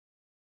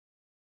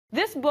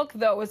This book,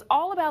 though, is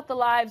all about the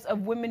lives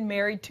of women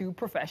married to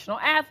professional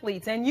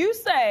athletes. And you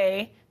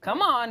say,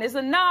 come on, it's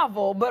a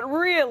novel, but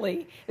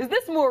really, is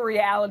this more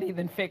reality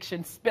than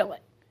fiction? Spill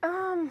it.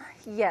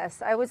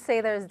 Yes, I would say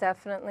there's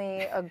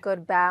definitely a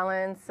good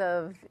balance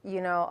of,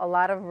 a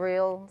lot of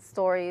real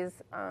stories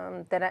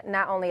that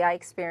not only I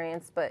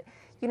experienced, but,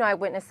 I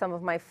witnessed some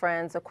of my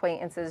friends,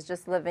 acquaintances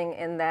just living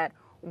in that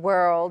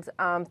world,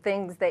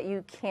 things that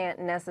you can't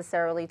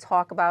necessarily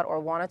talk about or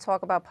want to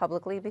talk about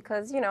publicly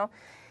because,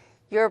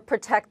 you're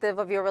protective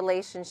of your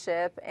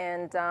relationship.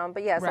 And,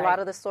 but yes, Right. A lot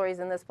of the stories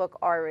in this book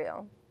are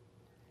real.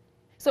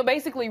 So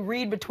basically,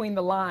 read between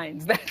the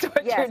lines. That's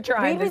what Yes, you're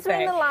trying to say. read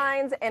between the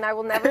lines, and I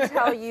will never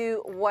tell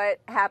you what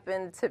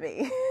happened to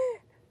me.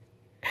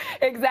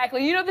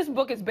 Exactly. This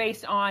book is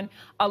based on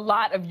a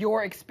lot of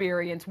your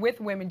experience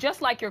with women,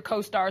 just like your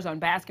co-stars on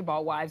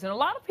Basketball Wives. And a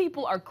lot of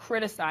people are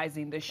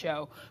criticizing the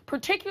show,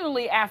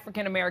 particularly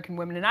African-American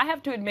women. And I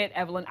have to admit,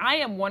 Evelyn, I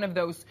am one of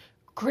those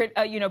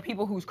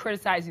people who's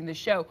criticizing the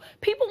show.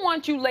 People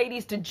want you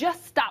ladies to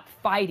just stop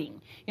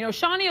fighting.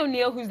 Shawnee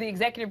O'Neal, who's the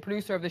executive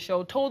producer of the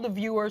show, told the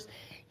viewers,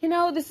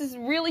 this is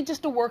really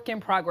just a work in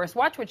progress.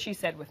 Watch what she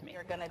said with me.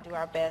 We're going to do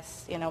our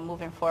best,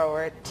 moving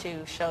forward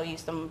to show you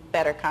some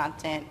better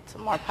content,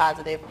 some more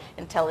positive,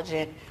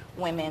 intelligent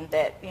women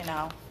that,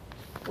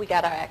 we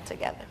got our act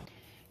together.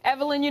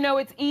 Evelyn,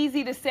 it's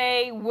easy to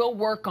say we'll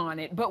work on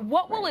it, but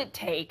what will it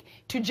take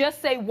to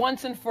just say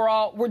once and for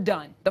all, we're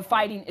done, the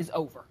fighting is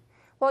over?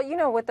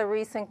 Well, with the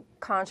recent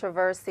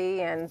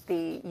controversy and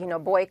the,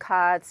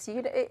 boycotts,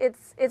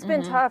 it's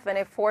been tough, and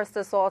it forced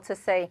us all to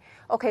say,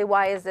 okay,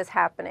 why is this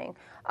happening?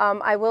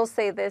 I will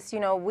say this,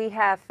 we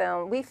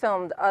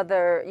filmed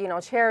other,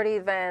 charity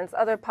events,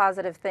 other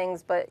positive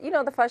things, but,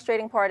 the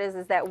frustrating part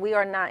is that we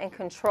are not in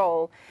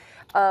control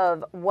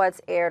of what's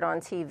aired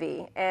on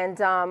TV.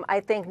 And I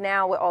think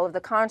now with all of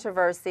the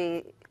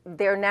controversy,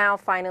 they're now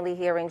finally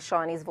hearing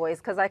Shawnee's voice,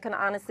 because I can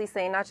honestly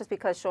say, not just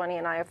because Shawnee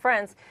and I are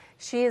friends,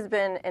 she has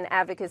been an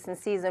advocate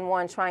since season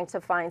 1 trying to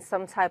find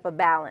some type of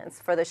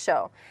balance for the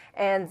show.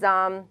 And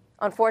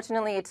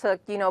unfortunately, it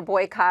took,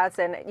 boycotts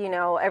and,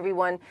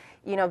 everyone,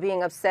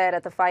 being upset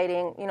at the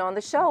fighting, on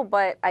the show.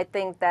 But I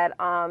think that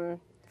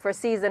for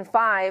season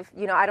 5,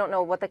 I don't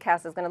know what the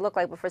cast is going to look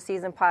like, but for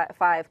season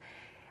 5,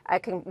 I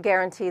can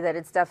guarantee that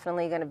it's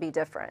definitely going to be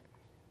different.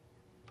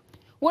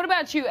 What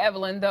about you,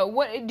 Evelyn, though?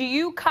 What do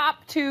you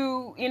cop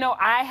to,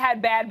 I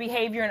had bad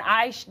behavior and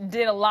I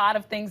did a lot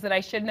of things that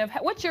I shouldn't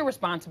have? What's your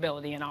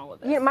responsibility in all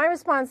of this? My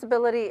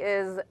responsibility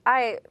is,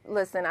 I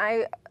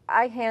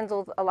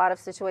handled a lot of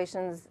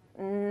situations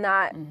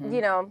not,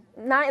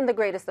 not in the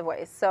greatest of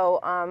ways. So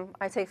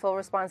I take full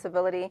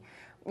responsibility.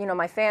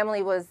 My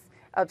family was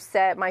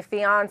upset. My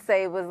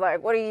fiance was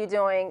like, what are you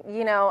doing?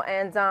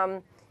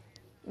 And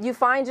you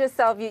find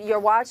yourself, you're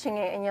watching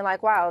it and you're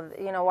like, wow,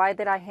 why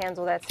did I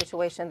handle that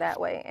situation that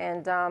way?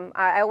 And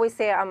I always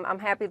say I'm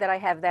happy that I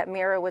have that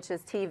mirror, which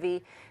is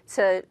TV,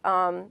 to,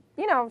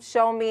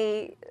 show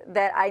me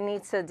that I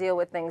need to deal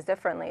with things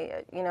differently.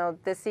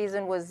 This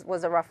season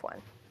was a rough one.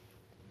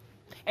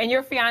 And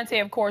your fiance,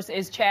 of course,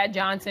 is Chad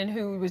Johnson,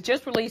 who was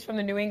just released from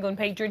the New England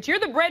Patriots. You're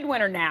the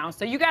breadwinner now,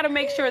 so you got to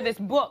make sure this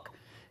book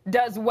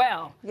does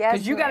well. Yes,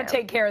 because you got to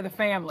take care of the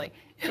family.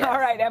 Yes. All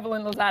right,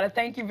 Evelyn Lozada,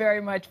 thank you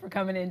very much for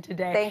coming in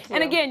today. Thank you.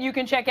 And again, you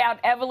can check out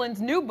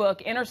Evelyn's new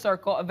book, Inner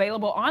Circle,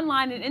 available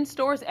online and in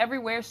stores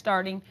everywhere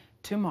starting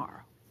tomorrow.